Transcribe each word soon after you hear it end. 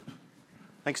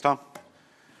Thanks, Tom.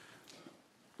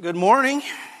 Good morning.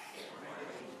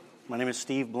 My name is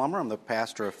Steve Blummer. I'm the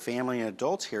pastor of family and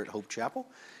adults here at Hope Chapel.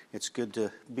 It's good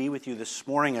to be with you this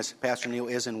morning as Pastor Neil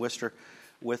is in Worcester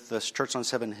with the Church on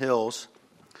Seven Hills.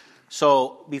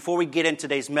 So before we get into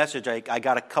today's message, I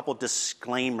got a couple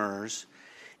disclaimers.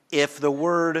 If the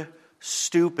word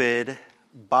stupid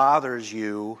bothers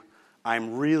you,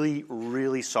 I'm really,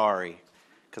 really sorry,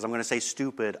 because I'm going to say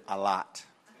stupid a lot.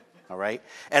 All right?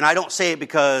 And I don't say it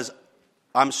because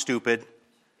I'm stupid.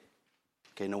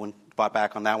 Okay, no one fought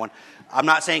back on that one. I'm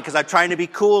not saying because I'm trying to be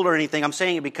cool or anything. I'm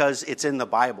saying it because it's in the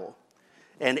Bible.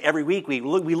 And every week we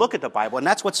look at the Bible. And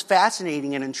that's what's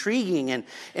fascinating and intriguing and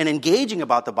engaging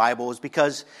about the Bible, is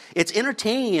because it's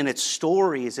entertaining in its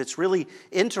stories. It's really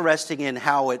interesting in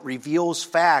how it reveals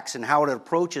facts and how it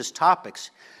approaches topics.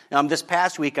 This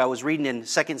past week I was reading in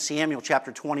 2 Samuel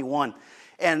chapter 21.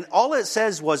 And all it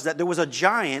says was that there was a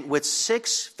giant with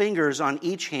 6 fingers on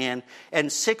each hand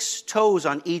and 6 toes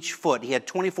on each foot. He had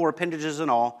 24 appendages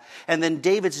in all. And then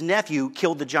David's nephew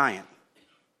killed the giant.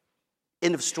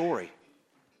 End of story.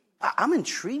 I'm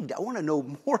intrigued. I want to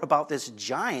know more about this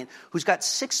giant who's got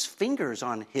 6 fingers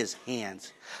on his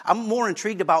hands. I'm more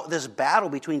intrigued about this battle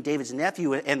between David's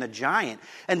nephew and the giant.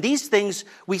 And these things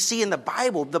we see in the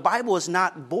Bible. The Bible is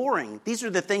not boring. These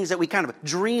are the things that we kind of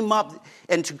dream up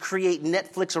and to create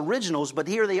Netflix originals. But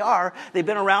here they are. They've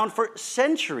been around for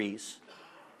centuries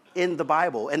in the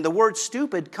Bible. And the word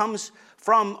stupid comes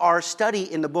from our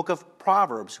study in the book of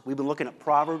Proverbs. We've been looking at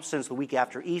Proverbs since the week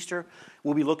after Easter.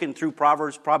 We'll be looking through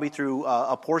Proverbs probably through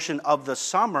a portion of the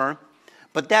summer.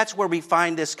 But that's where we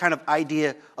find this kind of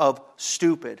idea of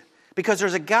stupid. Because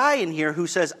there's a guy in here who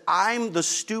says, I'm the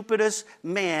stupidest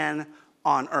man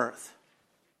on earth.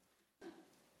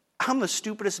 I'm the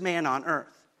stupidest man on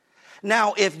earth.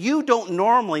 Now, if you don't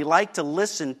normally like to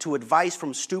listen to advice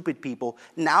from stupid people,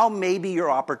 now may be your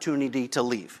opportunity to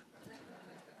leave.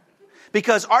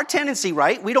 Because our tendency,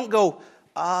 right, we don't go,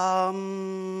 I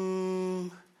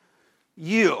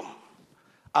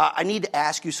need to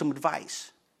ask you some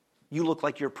advice. You look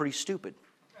like you're pretty stupid.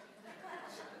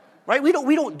 Right? We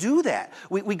don't do that.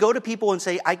 We go to people and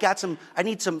say, I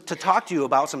need to talk to you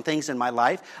about some things in my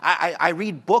life. I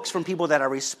read books from people that I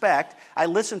respect. I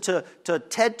listen to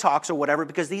TED Talks or whatever,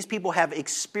 because these people have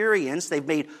experience. They've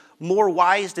made more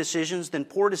wise decisions than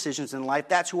poor decisions in life.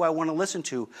 That's who I want to listen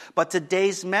to. But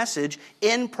today's message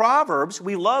in Proverbs,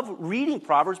 we love reading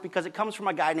Proverbs because it comes from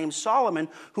a guy named Solomon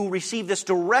who received this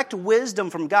direct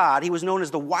wisdom from God. He was known as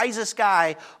the wisest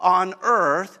guy on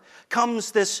earth.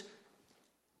 Comes this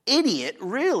idiot,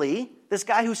 really, this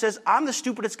guy who says, I'm the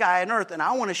stupidest guy on earth, and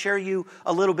I want to share you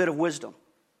a little bit of wisdom.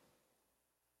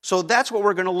 So that's what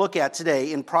we're going to look at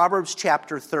today in Proverbs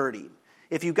chapter 30.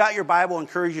 If you've got your Bible, I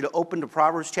encourage you to open to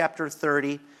Proverbs chapter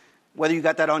 30, whether you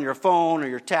got that on your phone or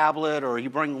your tablet, or you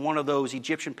bring one of those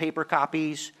Egyptian paper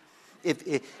copies.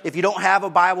 If you don't have a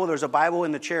Bible, there's a Bible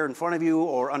in the chair in front of you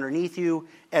or underneath you,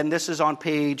 and this is on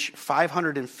page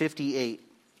 558.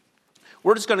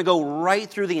 We're just going to go right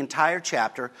through the entire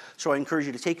chapter, so I encourage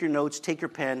you to take your notes, take your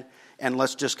pen, and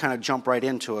let's just kind of jump right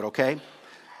into it, okay?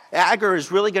 Agur is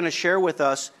really going to share with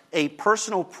us a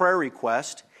personal prayer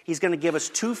request. He's going to give us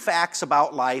 2 facts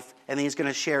about life, and then he's going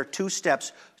to share 2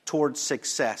 steps towards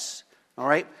success, all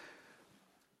right?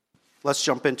 Let's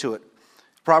jump into it.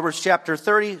 Proverbs chapter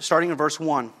 30, starting in verse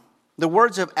 1. The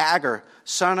words of Agur,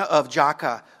 son of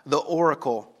Jakeh, the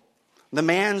oracle, the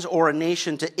man's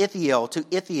ordination to Ithiel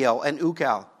and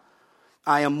Ukal.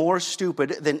 I am more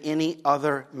stupid than any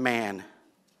other man.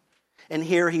 And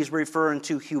here he's referring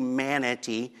to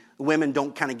humanity. Women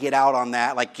don't kind of get out on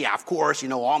that. Like, yeah, of course,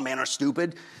 all men are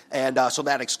stupid. And so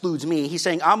that excludes me. He's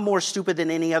saying, I'm more stupid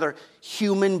than any other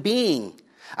human being.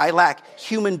 I lack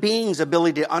human beings'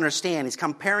 ability to understand. He's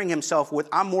comparing himself with,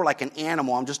 I'm more like an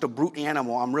animal. I'm just a brute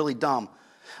animal. I'm really dumb.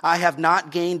 I have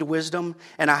not gained wisdom,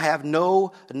 and I have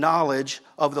no knowledge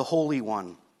of the Holy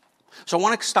One. So I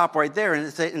want to stop right there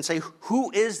and say,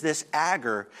 who is this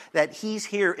Agur that he's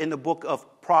here in the book of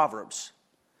Proverbs?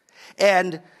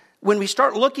 And when we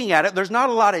start looking at it, there's not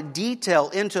a lot of detail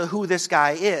into who this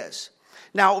guy is.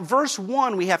 Now, verse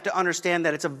 1, we have to understand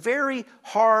that it's a very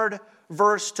hard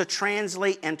verse to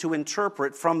translate and to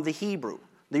interpret from the Hebrew,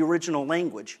 the original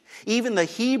language. Even the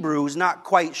Hebrew is not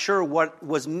quite sure what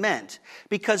was meant,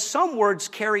 because some words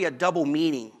carry a double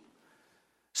meaning.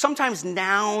 Sometimes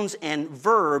nouns and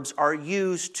verbs are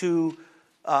used to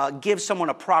give someone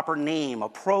a proper name, a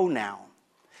pronoun.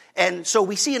 And so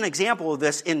we see an example of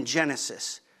this in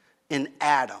Genesis, in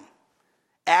Adam.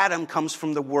 Adam comes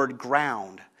from the word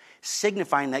ground,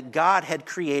 signifying that God had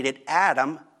created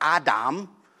Adam,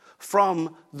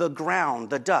 from the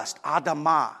ground, the dust,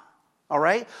 Adamah. All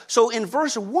right? So in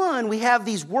verse 1, we have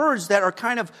these words that are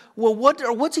kind of, well,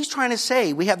 what's he trying to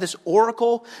say? We have this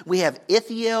oracle. We have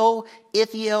Ithiel,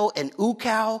 and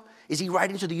Ukal. Is he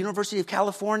writing to the University of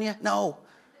California? No.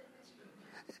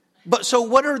 But so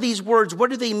what are these words? What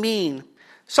do they mean?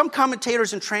 Some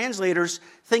commentators and translators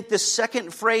think the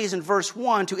second phrase in verse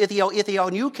 1, to Ithiel,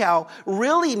 and Ukal,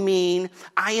 really mean,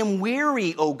 I am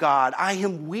weary, O God. I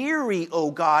am weary,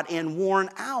 O God, and worn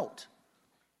out.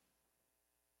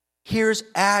 Here's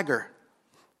Agur.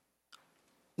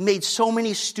 Made so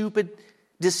many stupid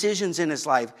decisions in his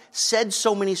life. Said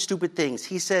so many stupid things.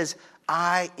 He says,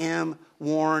 I am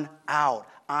worn out.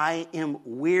 I am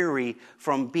weary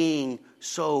from being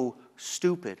so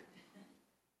stupid.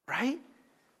 Right?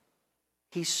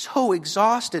 He's so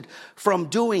exhausted from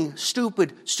doing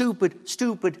stupid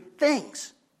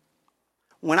things.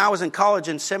 When I was in college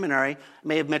and seminary, I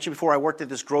may have mentioned before, I worked at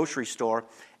this grocery store.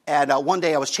 And one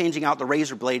day I was changing out the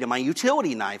razor blade in my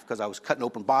utility knife because I was cutting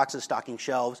open boxes, stocking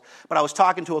shelves. But I was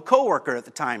talking to a coworker at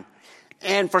the time.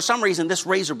 And for some reason, this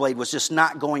razor blade was just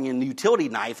not going in the utility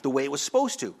knife the way it was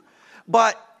supposed to.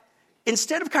 But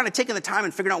instead of kind of taking the time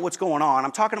and figuring out what's going on,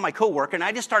 I'm talking to my coworker, and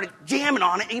I just started jamming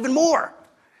on it even more.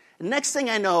 And next thing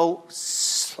I know,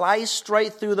 sliced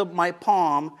right through my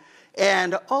palm,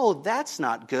 and oh, that's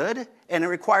not good. And it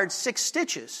required 6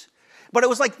 stitches. But it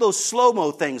was like those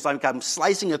slow-mo things, like I'm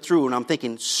slicing it through, and I'm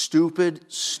thinking, stupid.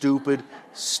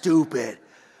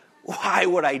 Why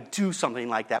would I do something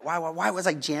like that? Why was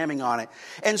I jamming on it?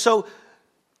 And so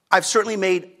I've certainly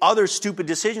made other stupid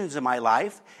decisions in my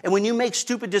life. And when you make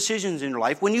stupid decisions in your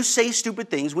life, when you say stupid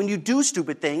things, when you do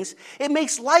stupid things, it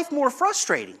makes life more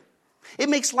frustrating. It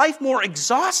makes life more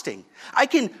exhausting. I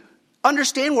can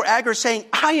understand where Agur is saying,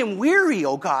 I am weary,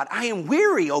 O God. I am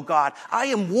weary, O God. I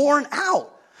am worn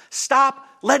out. Stop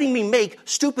letting me make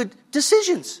stupid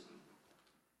decisions.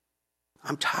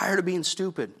 I'm tired of being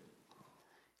stupid.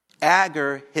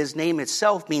 Agur, his name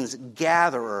itself means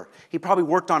gatherer. He probably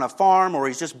worked on a farm, or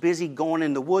he's just busy going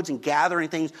in the woods and gathering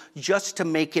things just to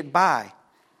make it by.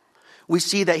 We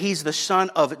see that he's the son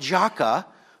of Jakeh,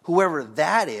 whoever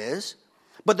that is.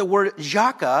 But the word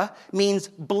Jakeh means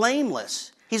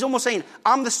blameless. He's almost saying,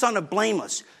 I'm the son of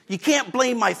blameless. You can't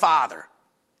blame my father.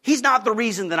 He's not the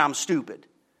reason that I'm stupid.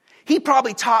 He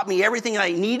probably taught me everything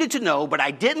I needed to know, but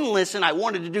I didn't listen. I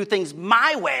wanted to do things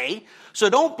my way. So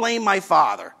don't blame my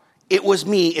father. It was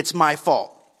me. It's my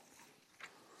fault.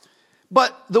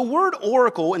 But the word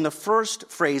oracle in the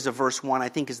first phrase of verse 1, I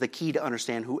think, is the key to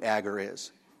understand who Agur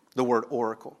is. The word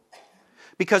oracle.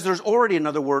 Because there's already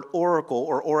another word, oracle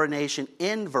or orination,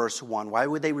 in verse 1. Why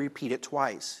would they repeat it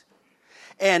twice?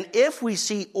 And if we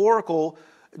see oracle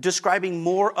describing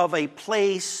more of a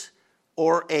place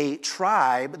or a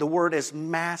tribe, the word is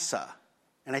Massa.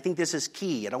 And I think this is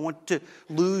key. I don't want to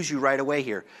lose you right away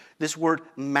here. This word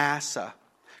Massa.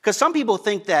 Because some people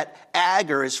think that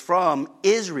Agur is from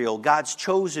Israel, God's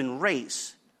chosen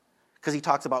race. Because he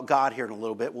talks about God here in a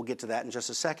little bit. We'll get to that in just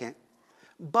a second.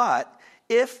 But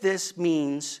if this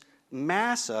means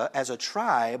Massa as a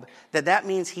tribe, then that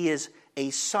means he is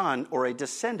a son or a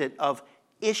descendant of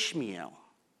Ishmael.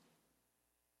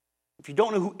 If you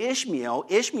don't know who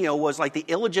Ishmael was like the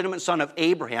illegitimate son of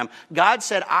Abraham. God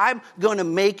said, I'm going to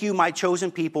make you my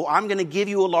chosen people. I'm going to give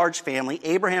you a large family.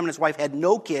 Abraham and his wife had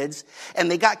no kids,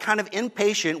 and they got kind of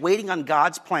impatient waiting on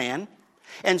God's plan.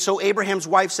 And so Abraham's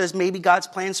wife says, maybe God's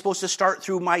plan is supposed to start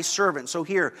through my servant. So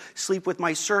here, sleep with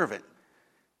my servant.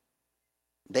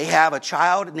 They have a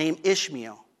child named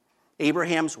Ishmael.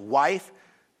 Abraham's wife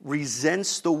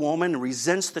resents the woman,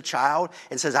 resents the child,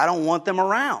 and says, I don't want them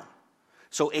around.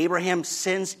 So Abraham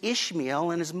sends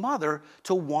Ishmael and his mother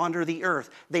to wander the earth.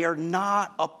 They are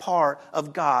not a part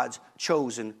of God's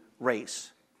chosen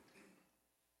race.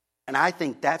 And I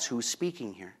think that's who's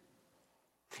speaking here.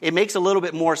 It makes a little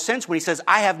bit more sense when he says,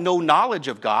 I have no knowledge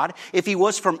of God. If he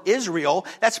was from Israel,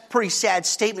 that's a pretty sad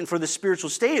statement for the spiritual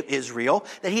state of Israel,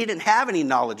 that he didn't have any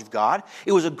knowledge of God.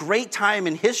 It was a great time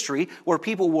in history where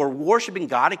people were worshiping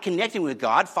God and connecting with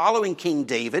God, following King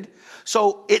David.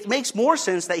 So it makes more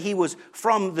sense that he was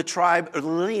from the tribe or the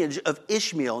lineage of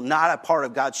Ishmael, not a part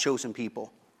of God's chosen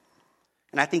people.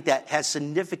 And I think that has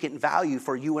significant value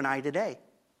for you and I today.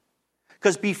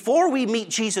 Because before we meet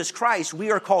Jesus Christ, we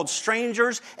are called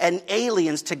strangers and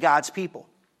aliens to God's people.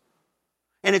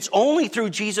 And it's only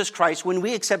through Jesus Christ, when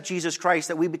we accept Jesus Christ,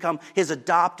 that we become his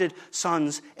adopted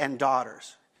sons and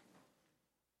daughters.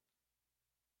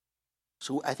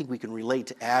 So I think we can relate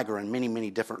to Agur on many,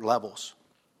 many different levels.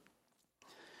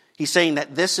 He's saying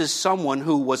that this is someone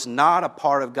who was not a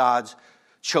part of God's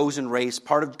chosen race,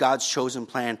 part of God's chosen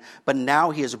plan, but now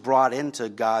he is brought into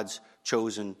God's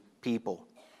chosen people.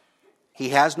 He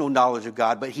has no knowledge of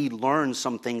God, but he learns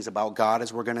some things about God,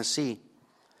 as we're going to see.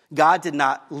 God did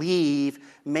not leave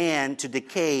man to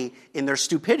decay in their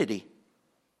stupidity.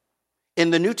 In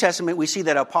the New Testament, we see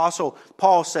that Apostle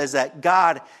Paul says that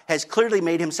God has clearly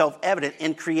made himself evident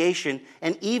in creation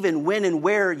and even when and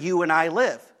where you and I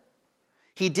live.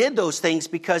 He did those things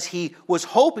because he was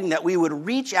hoping that we would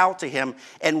reach out to him,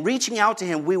 and reaching out to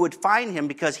him, we would find him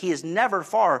because he is never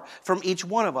far from each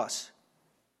one of us.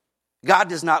 God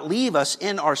does not leave us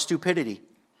in our stupidity.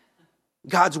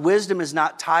 God's wisdom is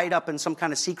not tied up in some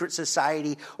kind of secret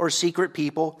society or secret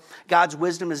people. God's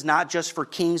wisdom is not just for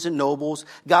kings and nobles.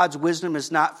 God's wisdom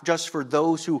is not just for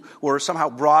those who were somehow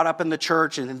brought up in the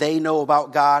church and they know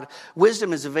about God.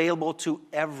 Wisdom is available to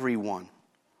everyone.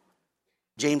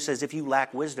 James says, if you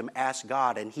lack wisdom, ask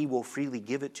God and he will freely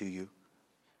give it to you.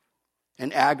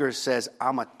 And Agur says,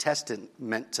 I'm a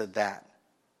testament to that.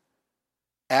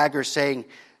 Agur saying,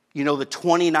 you know, the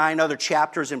 29 other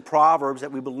chapters in Proverbs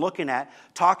that we've been looking at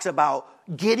talks about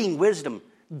getting wisdom.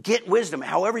 Get wisdom,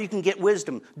 however you can get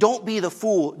wisdom. Don't be the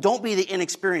fool. Don't be the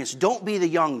inexperienced. Don't be the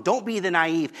young. Don't be the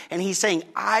naive. And he's saying,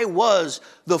 I was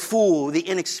the fool, the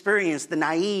inexperienced, the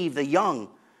naive, the young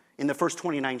in the first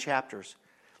 29 chapters.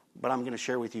 But I'm going to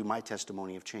share with you my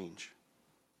testimony of change.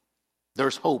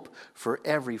 There's hope for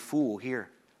every fool here.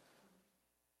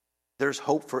 There's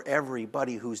hope for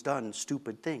everybody who's done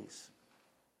stupid things.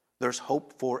 There's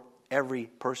hope for every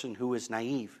person who is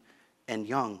naive and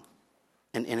young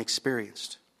and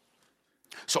inexperienced.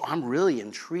 So I'm really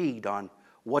intrigued on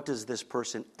what does this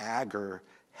person Agur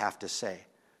have to say,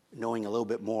 knowing a little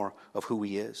bit more of who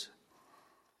he is.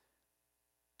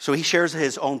 So he shares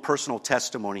his own personal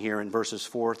testimony here in verses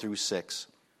 4 through 6.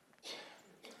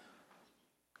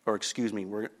 Or excuse me,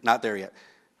 we're not there yet.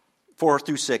 4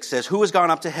 through 6 says, who has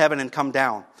gone up to heaven and come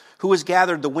down? Who has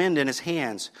gathered the wind in his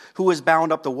hands? Who has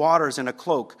bound up the waters in a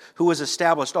cloak? Who has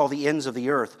established all the ends of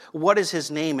the earth? What is his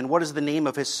name and what is the name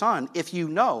of his son, if you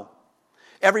know?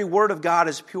 Every word of God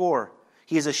is pure.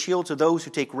 He is a shield to those who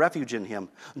take refuge in him.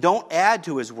 Don't add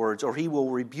to his words, or he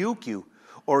will rebuke you,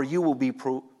 or you will be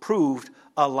proved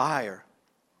a liar.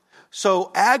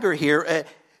 So Agur here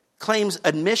claims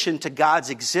admission to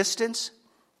God's existence,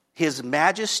 his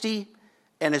majesty,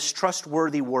 and his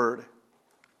trustworthy word.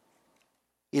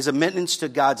 His admittance to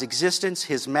God's existence,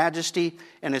 his majesty,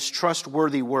 and his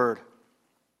trustworthy word.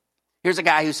 Here's a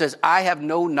guy who says, I have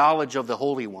no knowledge of the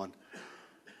Holy One,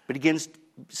 but begins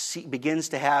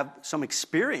to have some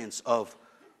experience of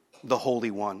the Holy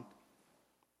One.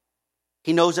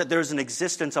 He knows that there's an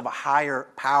existence of a higher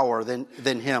power than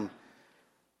him.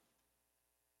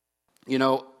 You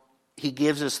know, he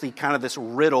gives us the kind of this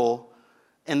riddle.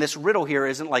 And this riddle here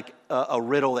isn't like a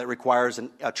riddle that requires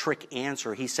a trick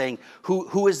answer. He's saying,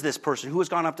 who is this person? Who has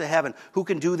gone up to heaven? Who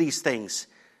can do these things?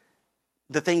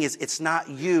 The thing is, it's not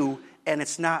you and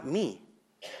it's not me.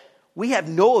 We have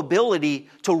no ability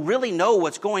to really know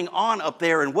what's going on up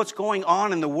there and what's going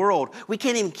on in the world. We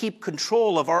can't even keep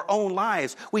control of our own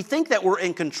lives. We think that we're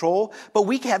in control, but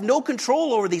we have no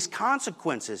control over these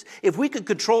consequences. If we could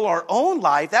control our own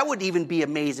life, that would even be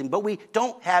amazing, but we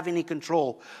don't have any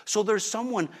control. So there's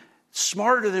someone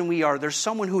smarter than we are. There's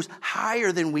someone who's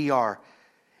higher than we are.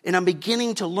 And I'm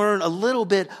beginning to learn a little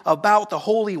bit about the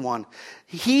Holy One.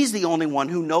 He's the only one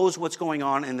who knows what's going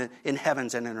on in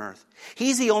heavens and in earth.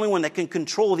 He's the only one that can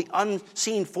control the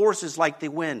unseen forces like the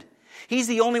wind. He's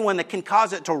the only one that can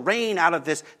cause it to rain out of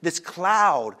this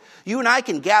cloud. You and I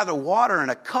can gather water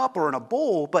in a cup or in a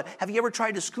bowl, but have you ever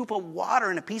tried to scoop up water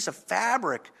in a piece of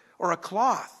fabric or a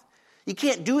cloth? You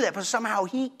can't do that, but somehow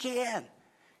he can.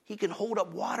 He can hold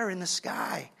up water in the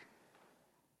sky.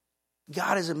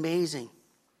 God is amazing.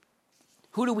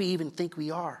 Who do we even think we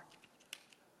are?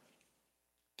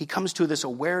 He comes to this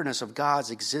awareness of God's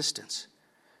existence.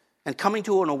 And coming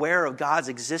to an aware of God's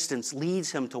existence leads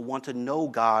him to want to know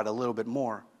God a little bit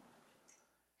more.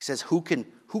 He says, who can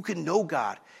know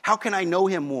God? How can I know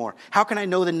him more? How can I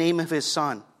know the name of his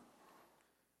son?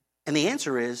 And the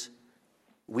answer is,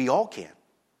 we all can.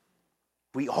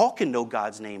 We all can know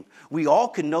God's name. We all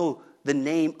can know the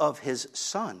name of his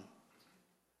son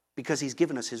because he's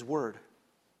given us his word.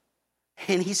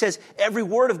 And he says, every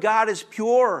word of God is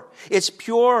pure. It's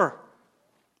pure.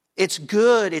 It's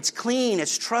good. It's clean.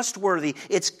 It's trustworthy.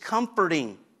 It's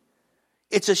comforting.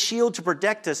 It's a shield to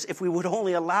protect us if we would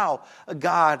only allow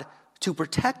God to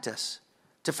protect us,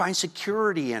 to find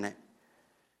security in it.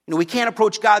 You know, we can't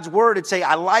approach God's word and say,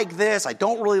 I like this, I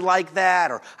don't really like that,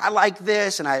 or I like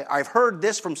this, and I've heard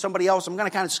this from somebody else. I'm going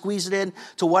to kind of squeeze it in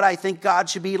to what I think God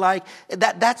should be like.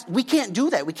 We can't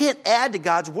do that. We can't add to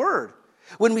God's word.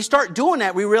 When we start doing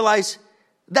that, we realize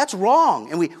That's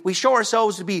wrong. And we show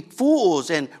ourselves to be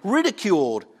fools and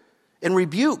ridiculed and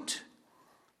rebuked.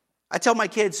 I tell my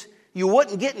kids, you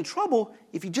wouldn't get in trouble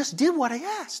if you just did what I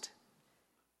asked.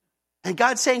 And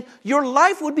God's saying, your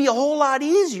life would be a whole lot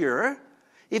easier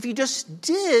if you just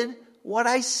did what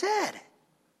I said.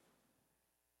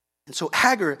 And so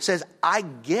Hagar says, I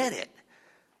get it.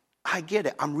 I get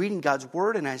it. I'm reading God's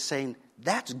word and I'm saying,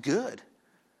 that's good.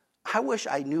 I wish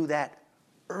I knew that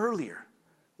earlier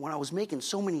when I was making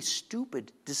so many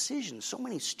stupid decisions, so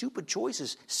many stupid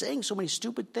choices, saying so many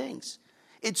stupid things.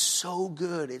 It's so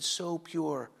good. It's so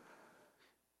pure.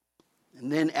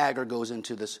 And then Hagar goes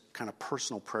into this kind of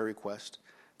personal prayer request.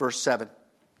 Verse 7.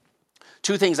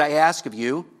 2 things I ask of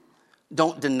you.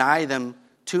 Don't deny them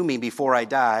to me before I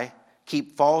die.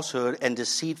 Keep falsehood and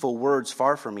deceitful words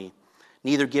far from me.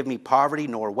 Neither give me poverty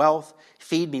nor wealth.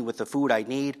 Feed me with the food I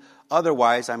need.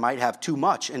 Otherwise, I might have too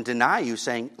much and deny you,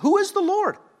 saying, who is the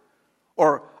Lord?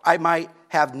 Or I might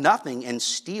have nothing and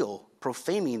steal,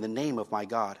 profaning the name of my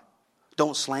God.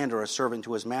 Don't slander a servant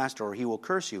to his master, or he will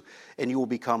curse you, and you will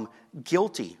become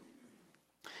guilty.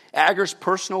 Hagar's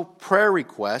personal prayer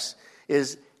request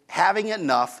is having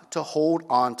enough to hold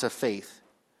on to faith.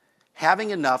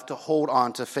 Having enough to hold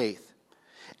on to faith.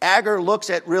 Hagar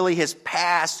looks at really his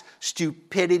past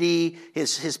stupidity,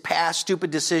 his past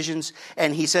stupid decisions,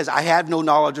 and he says, I have no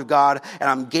knowledge of God, and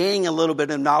I'm gaining a little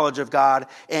bit of knowledge of God,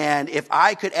 and if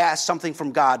I could ask something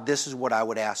from God, this is what I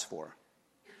would ask for.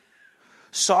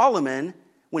 Solomon,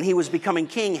 when he was becoming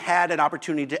king, had an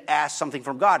opportunity to ask something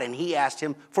from God, and he asked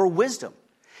him for wisdom.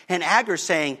 And Hagar's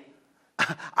saying,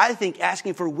 I think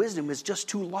asking for wisdom is just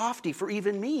too lofty for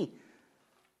even me.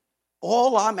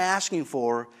 All I'm asking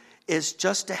for is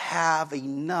just to have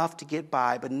enough to get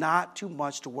by, but not too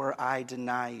much to where I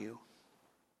deny you.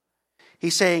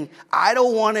 He's saying, I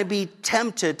don't want to be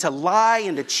tempted to lie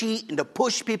and to cheat and to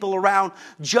push people around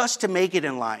just to make it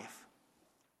in life.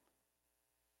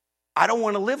 I don't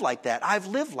want to live like that. I've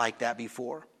lived like that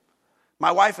before.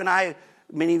 My wife and I,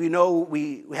 many of you know,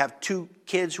 we have 2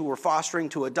 kids who we're fostering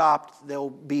to adopt. They'll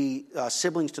be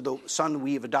siblings to the son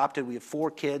we have adopted. We have 4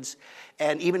 kids.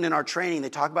 And even in our training, they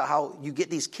talk about how you get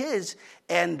these kids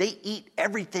and they eat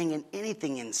everything and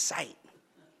anything in sight.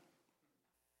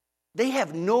 They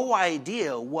have no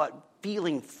idea what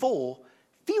feeling full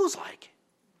feels like.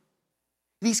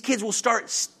 These kids will start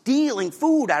stealing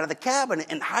food out of the cabinet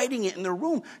and hiding it in their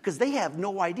room because they have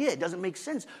no idea. It doesn't make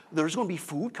sense. There's going to be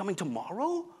food coming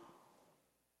tomorrow?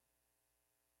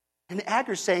 And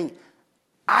Hagar's saying,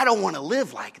 I don't want to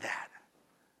live like that.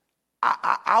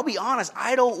 I'll be honest,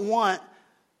 I don't want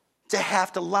to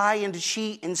have to lie and to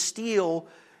cheat and steal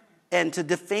and to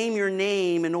defame your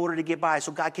name in order to get by.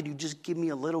 So God, could you just give me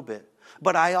a little bit?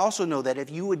 But I also know that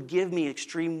if you would give me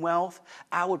extreme wealth,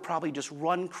 I would probably just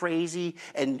run crazy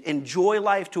and enjoy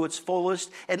life to its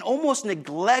fullest and almost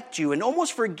neglect you and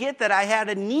almost forget that I had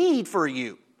a need for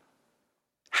you.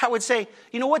 I would say,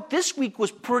 you know what, this week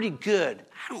was pretty good.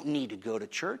 I don't need to go to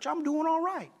church. I'm doing all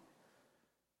right.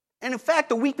 And in fact,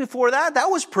 the week before that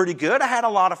was pretty good. I had a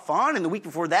lot of fun. And the week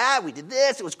before that, we did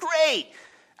this. It was great.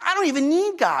 I don't even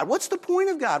need God. What's the point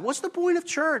of God? What's the point of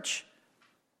church?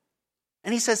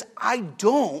 And he says, I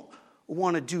don't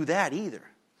want to do that either.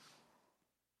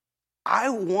 I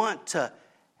want to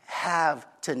have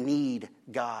to need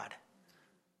God.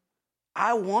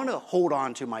 I want to hold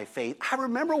on to my faith. I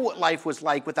remember what life was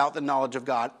like without the knowledge of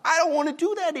God. I don't want to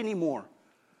do that anymore.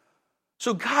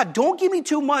 So God, don't give me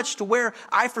too much to where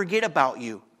I forget about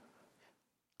you.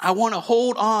 I want to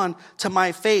hold on to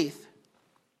my faith.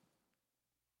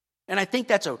 And I think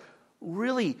that's a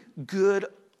really good,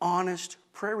 honest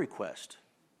prayer request.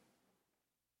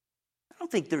 I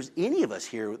don't think there's any of us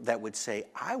here that would say,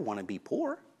 I want to be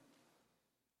poor.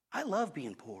 I love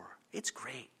being poor. It's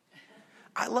great.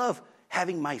 I love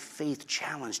having my faith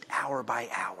challenged hour by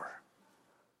hour.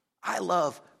 I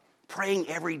love praying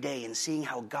every day and seeing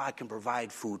how God can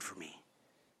provide food for me.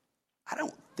 I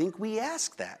don't think we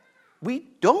ask that. We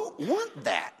don't want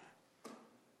that.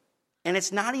 And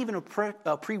it's not even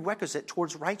a prerequisite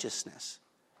towards righteousness.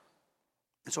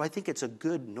 And so I think it's a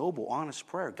good, noble, honest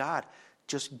prayer. God,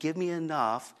 just give me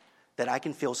enough that I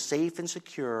can feel safe and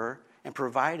secure and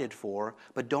provided for,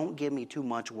 but don't give me too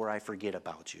much where I forget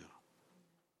about you.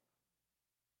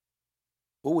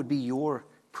 What would be your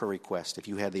prayer request if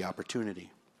you had the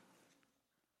opportunity?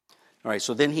 All right,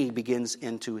 so then he begins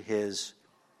into his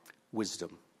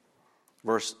wisdom.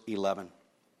 Verse 11.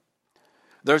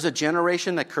 There's a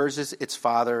generation that curses its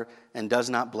father and does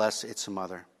not bless its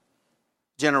mother.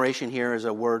 Generation here is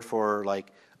a word for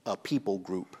like a people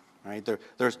group. Right?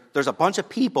 There's a bunch of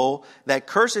people that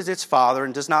curses its father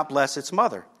and does not bless its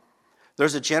mother.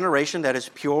 There's a generation that is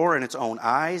pure in its own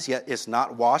eyes, yet is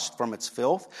not washed from its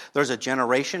filth. There's a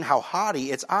generation, how haughty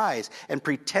its eyes, and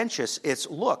pretentious its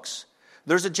looks.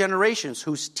 There's a generation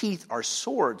whose teeth are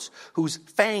swords, whose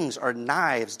fangs are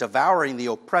knives, devouring the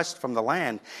oppressed from the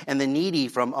land, and the needy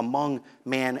from among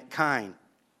mankind.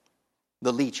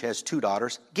 The leech has 2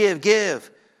 daughters. Give,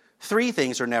 give. 3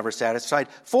 things are never satisfied.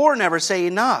 4 never say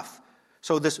enough.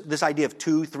 So this idea of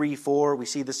 2, 3, 4, we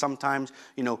see this sometimes,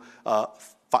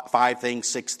 5 things,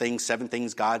 6 things, 7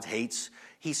 things God hates.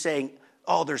 He's saying,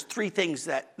 there's 3 things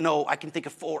that, no, I can think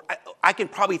of 4. I can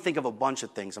probably think of a bunch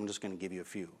of things. I'm just going to give you a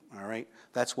few, all right?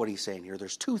 That's what he's saying here.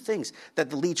 There's 2 things that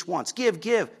the leech wants. Give,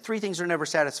 give. 3 things are never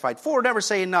satisfied. 4 never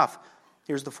say enough.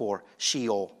 Here's the 4.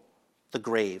 Sheol, the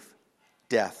grave,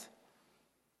 death,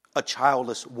 a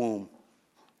childless womb,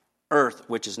 earth,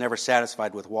 which is never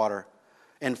satisfied with water,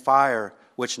 and fire,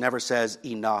 which never says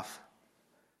enough.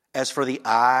 As for the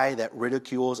eye that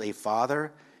ridicules a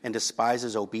father and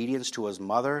despises obedience to his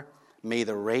mother, may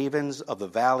the ravens of the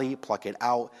valley pluck it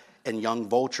out and young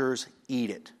vultures eat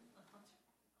it.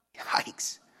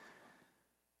 Yikes.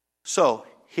 So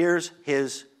here's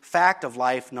his fact of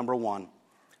life number 1.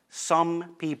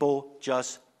 Some people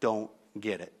just don't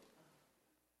get it.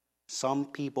 Some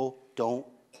people don't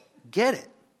get it.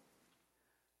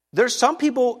 There's some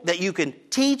people that you can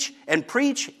teach and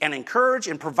preach and encourage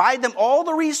and provide them all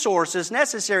the resources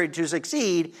necessary to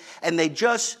succeed, and they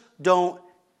just don't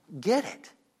get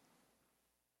it.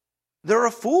 They're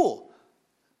a fool.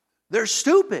 They're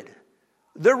stupid.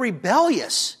 They're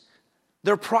rebellious.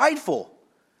 They're prideful.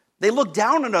 They look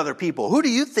down on other people. Who do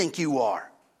you think you are?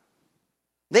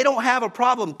 They don't have a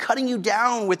problem cutting you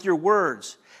down with your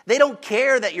words. They don't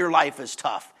care that your life is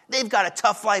tough. They've got a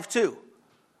tough life too.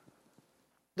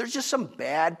 There's just some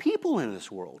bad people in this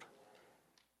world.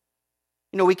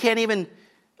 We can't even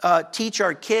teach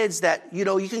our kids that,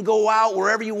 you can go out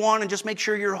wherever you want and just make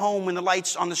sure you're home when the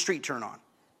lights on the street turn on.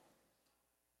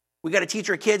 We got to teach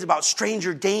our kids about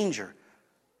stranger danger.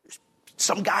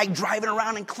 Some guy driving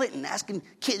around in Clinton asking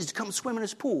kids to come swim in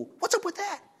his pool. What's up with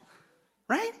that?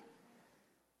 Right?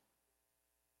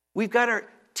 We've got to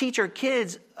teach our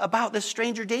kids about this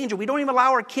stranger danger. We don't even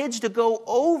allow our kids to go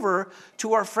over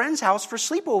to our friend's house for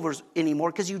sleepovers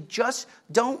anymore because you just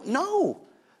don't know.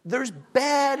 There's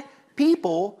bad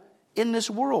people in this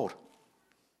world.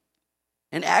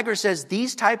 And Agur says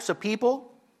these type of people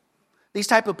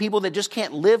that just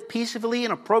can't live peacefully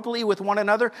and appropriately with one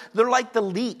another, they're like the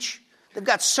leech. They've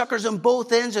got suckers on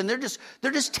both ends and they're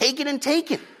just taking and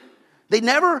taking. They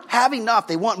never have enough.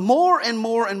 They want more and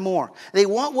more and more. They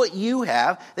want what you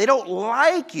have. They don't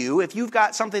like you if you've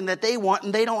got something that they want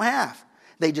and they don't have.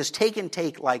 They just take and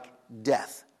take like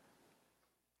death,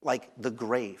 like the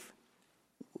grave.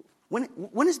 When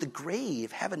does the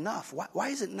grave have enough? Why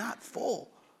is it not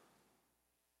full?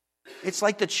 It's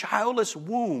like the childless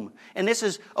womb. And this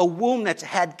is a womb that's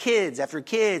had kids after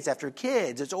kids after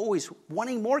kids. It's always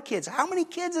wanting more kids. How many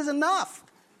kids is enough?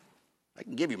 I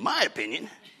can give you my opinion.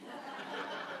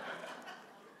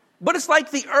 But it's like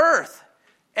the earth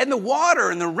and the water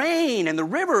and the rain and the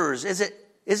rivers. Is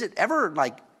it ever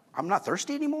like, I'm not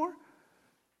thirsty anymore?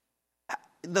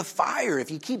 The fire,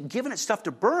 if you keep giving it stuff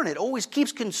to burn, it always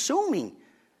keeps consuming.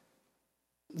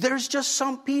 There's just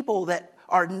some people that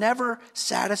are never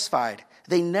satisfied.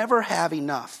 They never have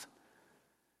enough.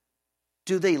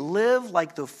 Do they live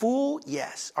like the fool?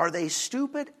 Yes. Are they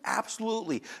stupid?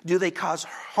 Absolutely. Do they cause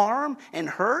harm and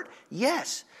hurt?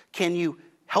 Yes. Can you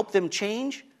help them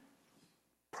change?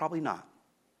 Probably not.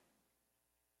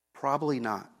 Probably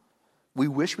not. We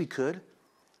wish we could.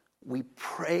 We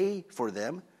pray for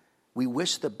them. We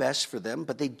wish the best for them,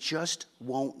 but they just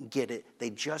won't get it. They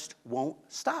just won't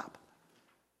stop.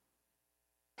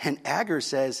 And Agur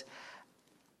says,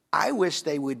 I wish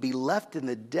they would be left in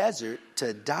the desert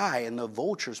to die and the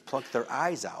vultures pluck their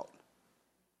eyes out.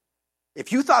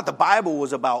 If you thought the Bible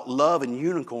was about love and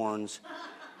unicorns,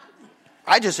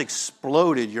 I just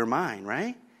exploded your mind,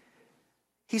 right?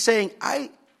 He's saying, I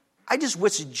just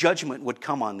wish judgment would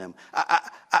come on them.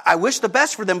 I wish the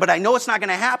best for them, but I know it's not going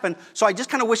to happen. So I just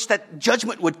kind of wish that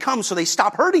judgment would come so they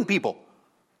stop hurting people.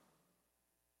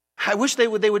 I wish they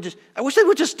would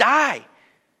just die.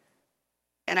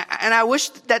 And I wish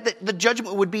that the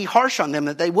judgment would be harsh on them,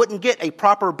 that they wouldn't get a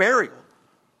proper burial.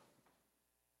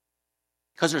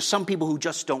 Because there's some people who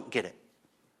just don't get it.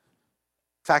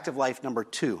 Fact of life number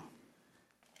 2.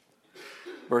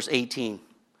 Verse 18.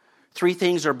 3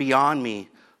 things are beyond me.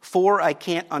 4 I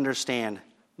can't understand.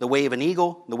 The way of an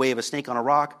eagle, the way of a snake on a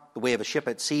rock, the way of a ship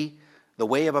at sea, the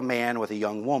way of a man with a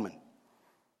young woman.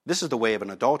 This is the way of an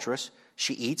adulteress.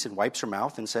 She eats and wipes her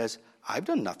mouth and says, I've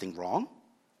done nothing wrong.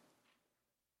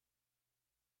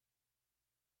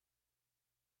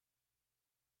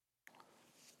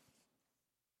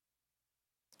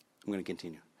 I'm going to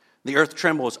continue. The earth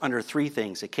trembles under 3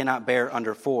 things. It cannot bear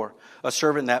under 4. A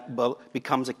servant that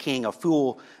becomes a king, a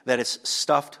fool that is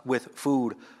stuffed with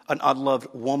food, an unloved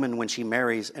woman when she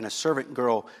marries, and a servant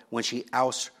girl when she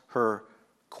ousts her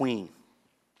queen.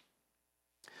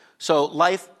 So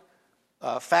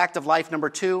fact of life number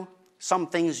 2, some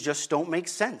things just don't make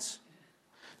sense.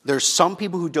 There's some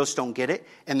people who just don't get it,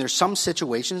 and there's some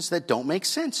situations that don't make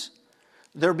sense.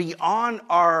 They're beyond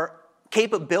our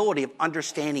capability of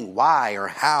understanding why or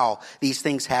how these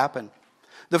things happen.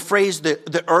 The phrase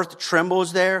the earth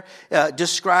trembles there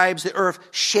describes the earth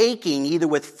shaking either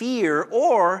with fear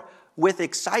or with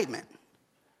excitement.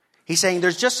 He's saying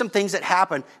there's just some things that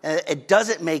happen. It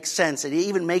doesn't make sense. It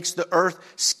even makes the earth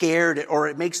scared, or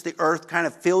it makes the earth kind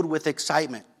of filled with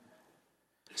excitement.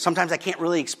 Sometimes I can't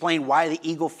really explain why the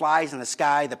eagle flies in the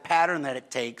sky, the pattern that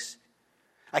it takes.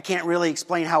 I can't really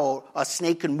explain how a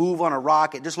snake can move on a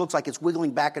rock. It just looks like it's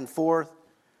wiggling back and forth.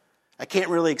 I can't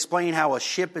really explain how a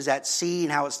ship is at sea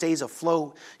and how it stays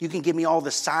afloat. You can give me all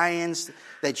the science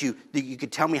that you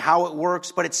could tell me how it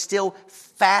works, but it's still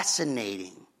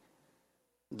fascinating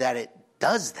that it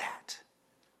does that.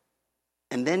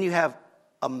 And then you have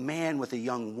a man with a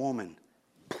young woman.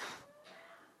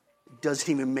 It doesn't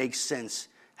even make sense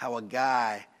how a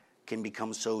guy can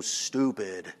become so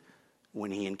stupid when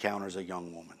he encounters a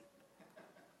young woman.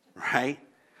 Right?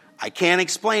 I can't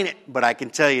explain it, but I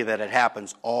can tell you that it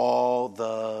happens all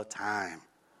the time.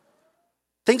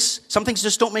 Some things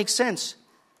just don't make sense.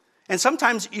 And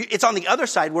sometimes it's on the other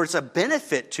side where it's a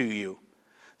benefit to you.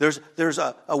 There's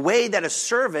a way that a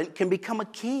servant can become a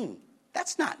king.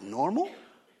 That's not normal,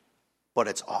 but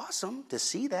it's awesome to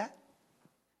see that.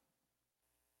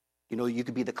 You know, you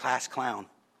could be the class clown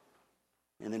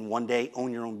and then one day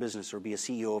own your own business or be a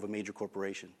CEO of a major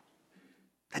corporation.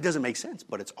 That doesn't make sense,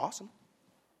 but it's awesome.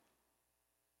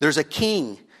 There's a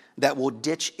king that will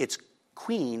ditch its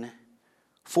queen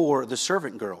for the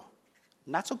servant girl.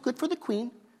 Not so good for the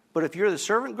queen, but if you're the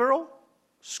servant girl,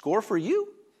 score for you,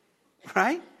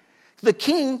 right? The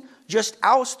king just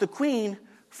ousts the queen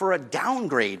for a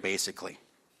downgrade, basically.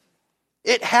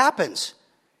 It happens.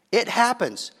 It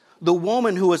happens. The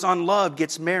woman who is unloved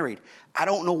gets married. I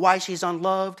don't know why she's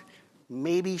unloved.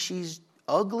 Maybe she's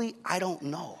ugly. I don't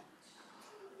know.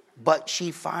 But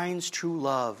she finds true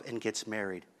love and gets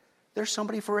married. There's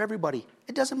somebody for everybody.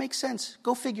 It doesn't make sense.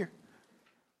 Go figure.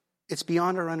 It's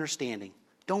beyond our understanding.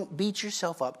 Don't beat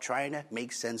yourself up trying to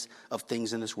make sense of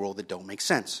things in this world that don't make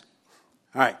sense.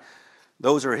 All right.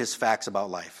 Those are his facts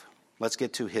about life. Let's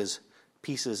get to his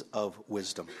pieces of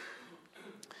wisdom.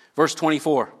 Verse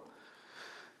 24.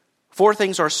 4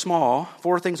 things are small,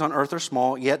 4 things on earth are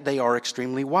small, yet they are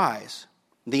extremely wise.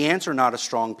 The ants are not a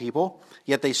strong people,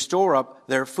 yet they store up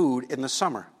their food in the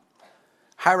summer.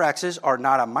 Hyraxes are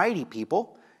not a mighty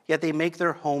people, yet they make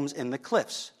their homes in the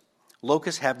cliffs.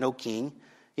 Locusts have no king,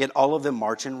 yet all of them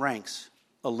march in ranks.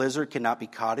 A lizard cannot be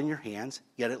caught in your hands,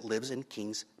 yet it lives in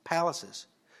kings' palaces.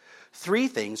 3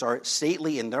 things are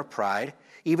stately in their pride,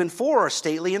 even 4 are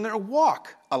stately in their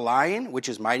walk. A lion, which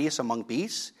is mightiest among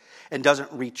beasts, and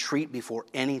doesn't retreat before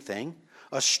anything,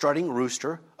 a strutting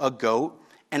rooster, a goat,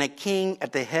 and a king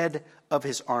at the head of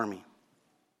his army.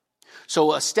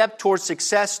 So a step towards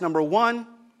success, number 1,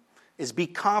 is be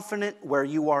confident where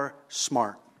you are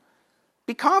smart.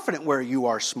 Be confident where you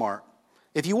are smart.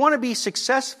 If you want to be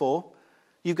successful,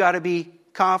 you've got to be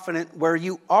confident where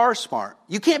you are smart.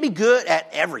 You can't be good at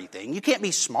everything. You can't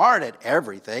be smart at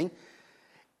everything.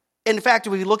 In fact,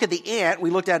 if we look at the ant,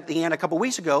 we looked at the ant a couple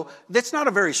weeks ago, that's not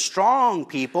a very strong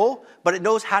people, but it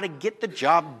knows how to get the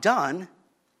job done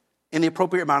in the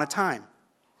appropriate amount of time.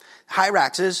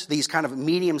 Hyraxes, these kind of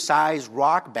medium-sized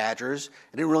rock badgers,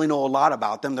 I didn't really know a lot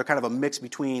about them. They're kind of a mix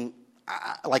between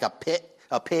like a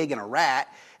pig and a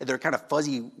rat. They're kind of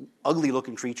fuzzy,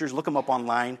 ugly-looking creatures. Look them up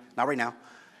online, not right now.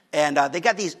 And they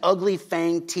got these ugly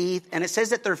fanged teeth, and it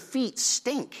says that their feet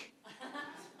stink.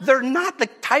 They're not the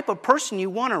type of person you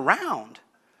want around,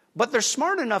 but they're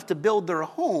smart enough to build their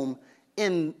home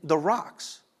in the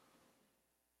rocks.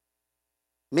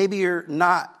 Maybe you're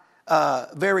not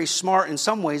very smart in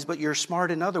some ways, but you're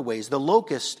smart in other ways. The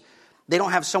locust, they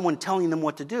don't have someone telling them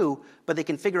what to do, but they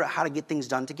can figure out how to get things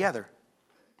done together.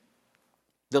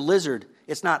 The lizard,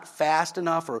 it's not fast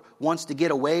enough or wants to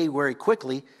get away very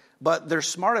quickly, but they're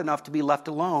smart enough to be left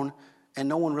alone, and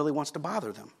no one really wants to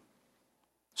bother them.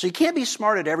 So you can't be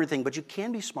smart at everything, but you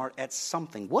can be smart at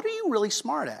something. What are you really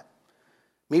smart at?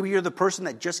 Maybe you're the person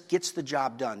that just gets the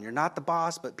job done. You're not the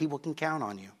boss, but people can count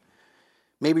on you.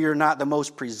 Maybe you're not the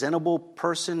most presentable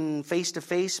person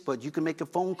face-to-face, but you can make a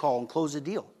phone call and close a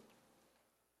deal.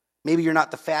 Maybe you're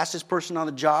not the fastest person on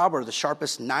the job or the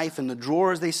sharpest knife in the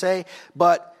drawer, as they say,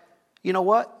 but you know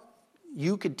what?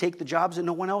 You could take the jobs that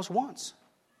no one else wants.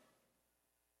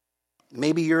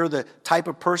 Maybe you're the type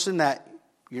of person that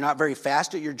you're not very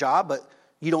fast at your job, but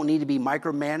you don't need to be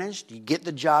micromanaged. You get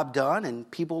the job done, and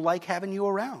people like having you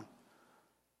around.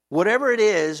 Whatever it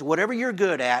is, whatever you're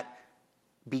good at,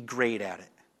 be great at it.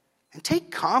 And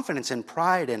take confidence and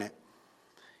pride in it.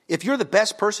 If you're the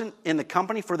best person in the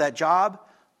company for that job,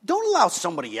 don't allow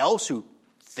somebody else who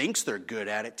thinks they're good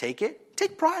at it take it.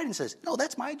 Take pride and says, no,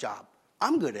 that's my job.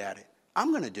 I'm good at it.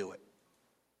 I'm going to do it.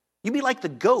 You be like the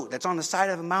goat that's on the side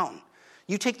of a mountain.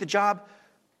 You take the job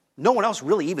no one else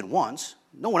really even wants.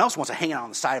 No one else wants to hang out on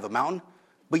the side of a mountain.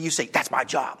 But you say, that's my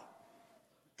job.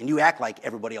 And you act like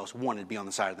everybody else wanted to be on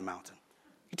the side of the mountain.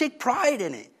 You take pride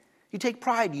in it. You take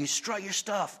pride. You strut your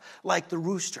stuff like the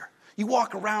rooster. You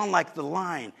walk around like the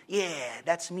lion. Yeah,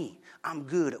 that's me. I'm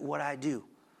good at what I do.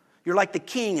 You're like the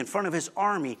king in front of his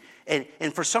army. And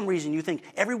for some reason you think,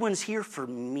 everyone's here for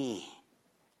me.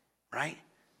 Right?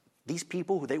 These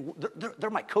people, they're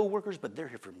my coworkers, but they're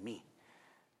here for me.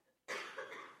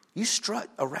 You strut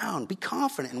around. Be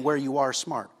confident in where you are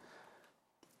smart.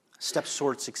 Steps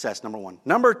toward success, number 1.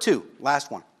 Number 2, last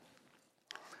one.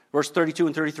 Verse 32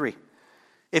 and 33.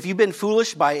 If you've been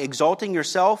foolish by exalting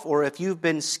yourself, or if you've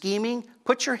been scheming,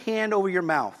 put your hand over your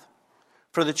mouth.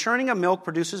 For the churning of milk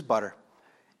produces butter,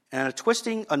 and a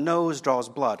twisting a nose draws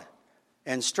blood,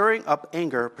 and stirring up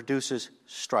anger produces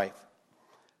strife.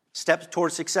 Steps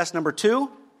toward success, number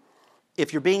 2.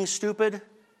 If you're being stupid,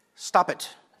 stop it.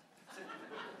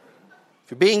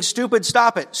 If you're being stupid,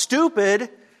 stop it. Stupid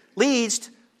leads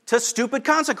to stupid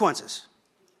consequences.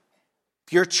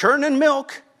 If you're churning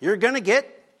milk, you're going to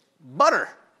get butter.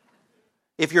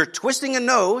 If you're twisting a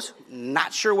nose,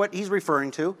 not sure what he's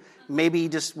referring to. Maybe you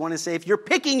just want to say if you're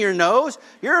picking your nose,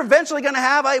 you're eventually going to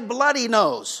have a bloody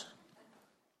nose.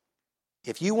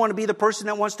 If you want to be the person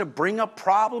that wants to bring up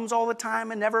problems all the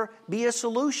time and never be a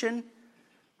solution,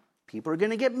 people are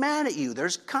going to get mad at you.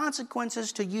 There's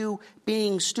consequences to you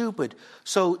being stupid.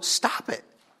 So stop it.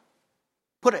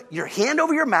 Put your hand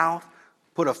over your mouth,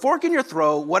 put a fork in your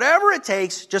throat, whatever it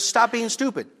takes, just stop being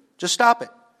stupid. Just stop it.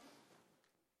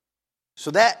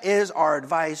 So that is our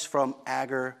advice from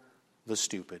Agur the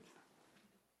Stupid.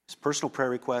 His personal prayer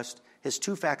request, his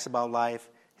 2 facts about life,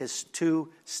 his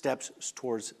 2 steps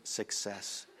towards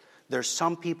success. There's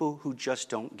some people who just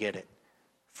don't get it.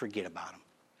 Forget about them.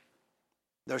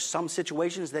 There's some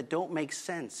situations that don't make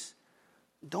sense.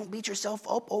 Don't beat yourself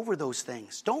up over those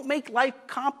things. Don't make life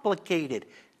complicated.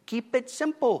 Keep it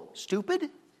simple, stupid,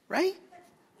 right?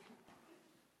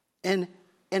 And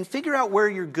figure out where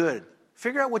you're good.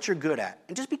 Figure out what you're good at.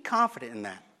 And just be confident in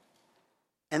that.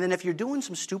 And then if you're doing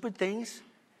some stupid things,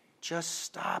 just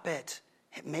stop it.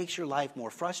 It makes your life more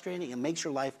frustrating. It makes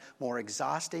your life more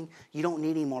exhausting. You don't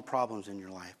need any more problems in your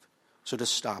life. So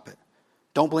just stop it.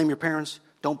 Don't blame your parents.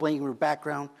 Don't blame your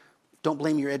background. Don't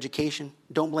blame your education.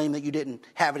 Don't blame that you didn't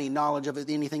have any knowledge of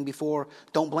anything before.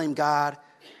 Don't blame God.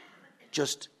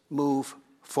 Just move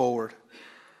forward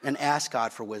and ask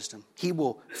God for wisdom. He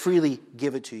will freely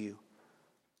give it to you.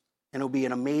 And it'll be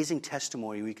an amazing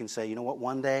testimony where you can say, you know what,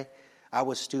 one day I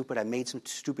was stupid. I made some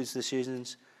stupid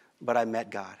decisions, but I met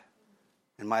God.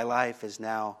 And my life is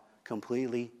now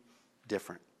completely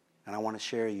different. And I want to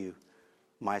share you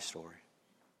my story.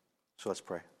 So let's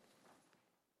pray.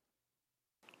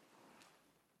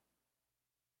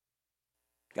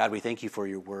 God, we thank you for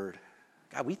your word.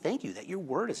 God, we thank you that your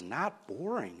word is not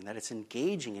boring, that it's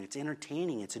engaging and it's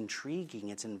entertaining, it's intriguing,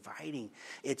 it's inviting,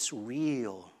 it's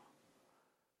real.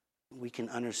 We can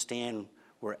understand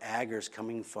where Agur's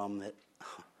coming from, that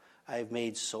I've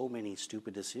made so many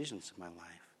stupid decisions in my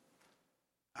life.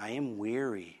 I am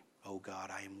weary, oh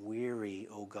God, I am weary,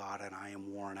 oh God, and I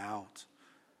am worn out.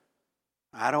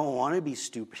 I don't want to be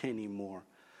stupid anymore.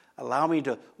 Allow me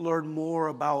to learn more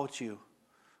about you.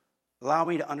 Allow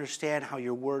me to understand how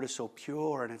your word is so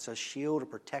pure and it's a shield of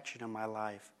protection in my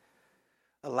life.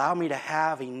 Allow me to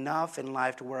have enough in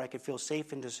life to where I can feel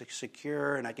safe and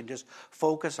secure and I can just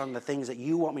focus on the things that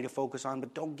you want me to focus on,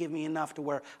 but don't give me enough to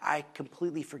where I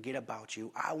completely forget about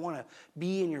you. I want to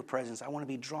be in your presence. I want to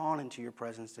be drawn into your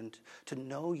presence and to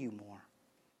know you more.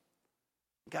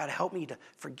 God, help me to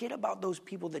forget about those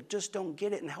people that just don't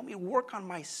get it and help me work on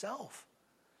myself.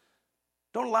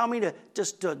 Don't allow me to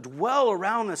just dwell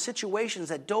around the situations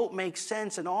that don't make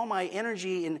sense and all my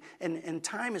energy and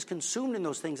time is consumed in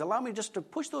those things. Allow me just to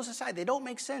push those aside. They don't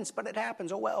make sense, but it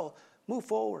happens. Oh well, move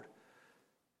forward.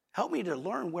 Help me to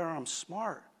learn where I'm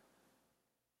smart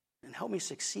and help me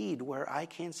succeed where I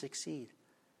can succeed.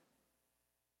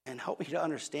 And help me to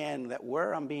understand that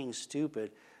where I'm being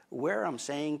stupid, where I'm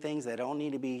saying things that don't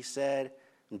need to be said,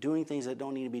 I'm doing things that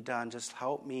don't need to be done. Just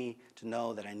help me to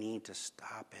know that I need to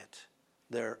stop it.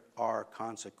 There are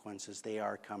consequences. They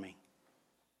are coming.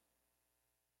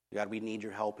 God, we need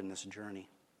your help in this journey.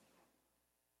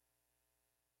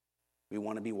 We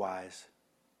want to be wise,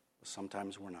 but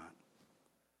sometimes we're not.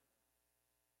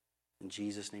 In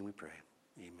Jesus' name we pray.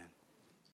 Amen.